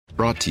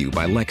Brought to you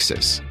by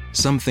Lexus.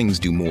 Some things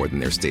do more than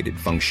their stated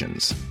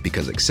functions,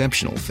 because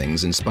exceptional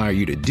things inspire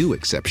you to do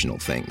exceptional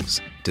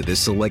things. To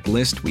this select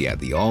list, we add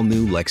the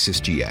all-new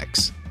Lexus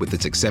GX. With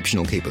its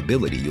exceptional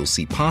capability, you'll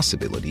see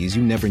possibilities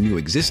you never knew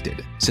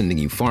existed, sending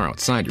you far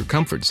outside your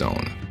comfort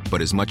zone. But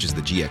as much as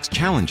the GX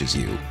challenges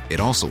you, it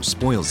also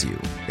spoils you.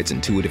 Its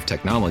intuitive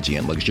technology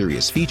and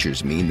luxurious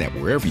features mean that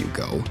wherever you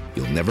go,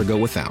 you'll never go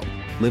without.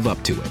 Live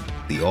up to it.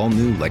 The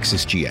all-new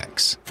Lexus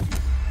GX.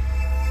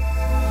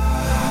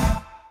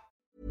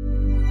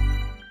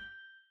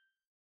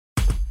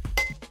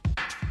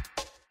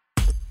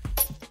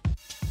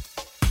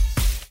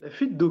 La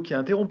fuite d'eau qui a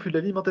interrompu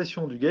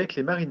l'alimentation du GAEC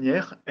Les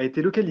Marinières a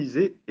été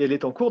localisée et elle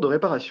est en cours de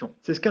réparation.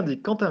 C'est ce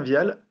qu'indique Quentin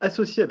Vial,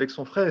 associé avec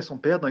son frère et son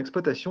père dans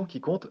l'exploitation qui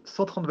compte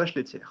 130 vaches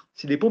laitières.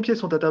 Si les pompiers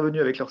sont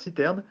intervenus avec leur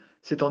citerne,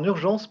 c'est en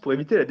urgence pour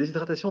éviter la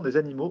déshydratation des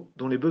animaux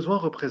dont les besoins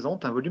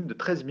représentent un volume de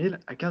 13 000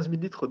 à 15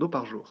 000 litres d'eau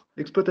par jour.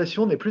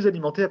 L'exploitation n'est plus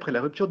alimentée après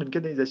la rupture d'une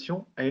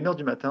canalisation à 1h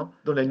du matin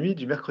dans la nuit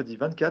du mercredi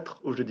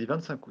 24 au jeudi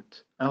 25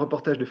 août. Un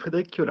reportage de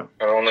Frédéric Kiolin.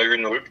 Alors, on a eu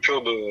une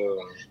rupture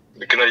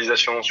de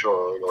canalisation sur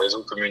le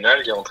réseau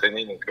communal qui a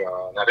entraîné donc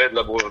un arrêt de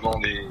l'abreuvement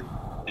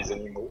des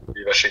animaux,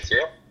 des vaches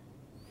laitières,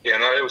 et un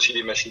arrêt aussi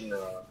des machines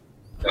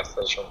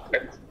d'installation de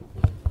traite.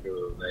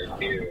 On a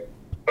été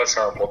face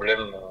à un problème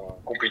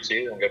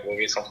compliqué, on a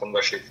abreuvé 130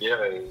 vaches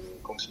laitières et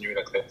continuer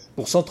la traite.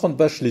 Pour 130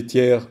 vaches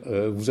laitières,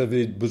 vous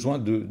avez besoin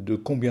de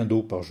combien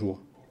d'eau par jour ?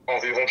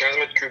 Environ 15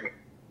 mètres cubes,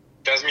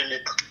 15 000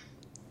 litres.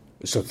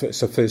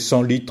 Ça fait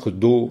 100 litres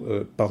d'eau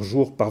par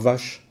jour par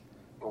vache ?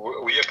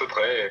 Oui, à peu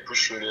près,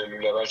 plus le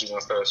lavage des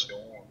installations.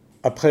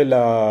 Après,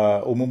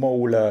 au moment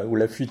où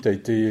la fuite a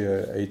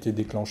été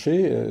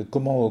déclenchée,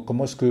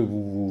 comment est-ce que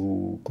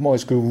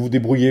vous vous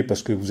débrouillez,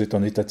 parce que vous êtes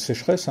en état de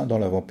sécheresse dans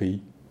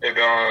l'avant-pays? Eh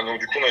bien, donc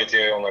du coup,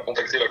 on a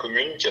contacté la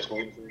commune qui a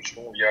trouvé une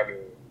solution via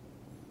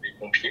les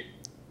pompiers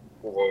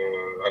pour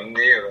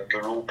amener de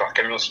l'eau par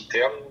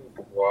camion-citerne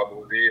pour pouvoir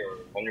abreuver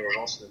en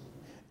urgence.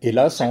 Et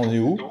là, ça en est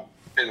où?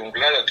 Et donc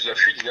là, la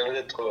fuite vient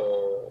d'être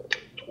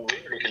trouvée,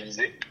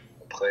 localisée,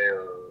 après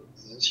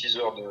 6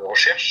 heures de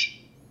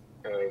recherche.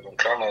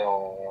 Donc là,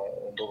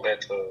 on devrait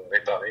être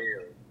réparé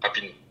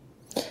rapidement.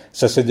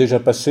 Ça s'est déjà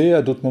passé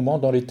à d'autres moments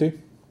dans l'été?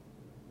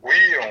 Oui,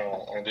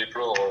 on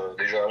déplore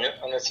déjà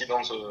un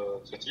incident de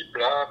ce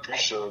type-là,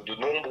 plus de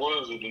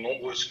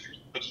nombreuses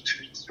petites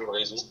fuites sur le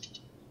réseau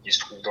qui se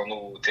trouvent dans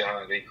nos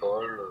terrains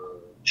agricoles,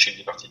 chez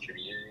des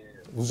particuliers.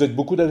 Vous êtes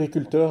beaucoup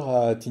d'agriculteurs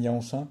à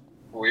Tignan-on-Saint?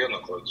 Oui, on a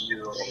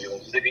environ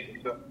 10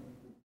 agriculteurs.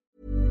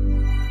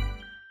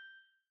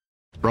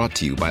 Brought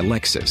to you by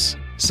Lexus.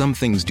 Some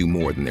things do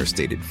more than their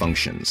stated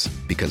functions,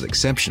 because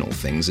exceptional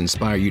things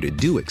inspire you to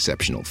do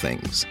exceptional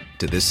things.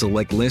 To this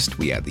select list,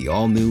 we add the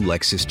all-new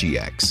Lexus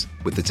GX.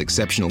 With its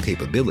exceptional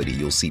capability,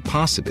 you'll see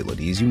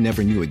possibilities you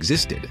never knew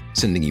existed,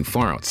 sending you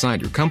far outside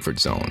your comfort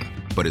zone.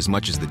 But as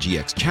much as the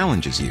GX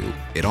challenges you,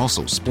 it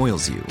also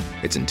spoils you.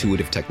 Its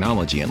intuitive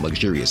technology and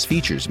luxurious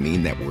features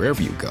mean that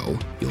wherever you go,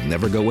 you'll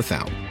never go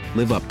without.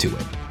 Live up to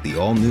it. The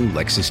all-new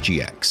Lexus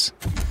GX.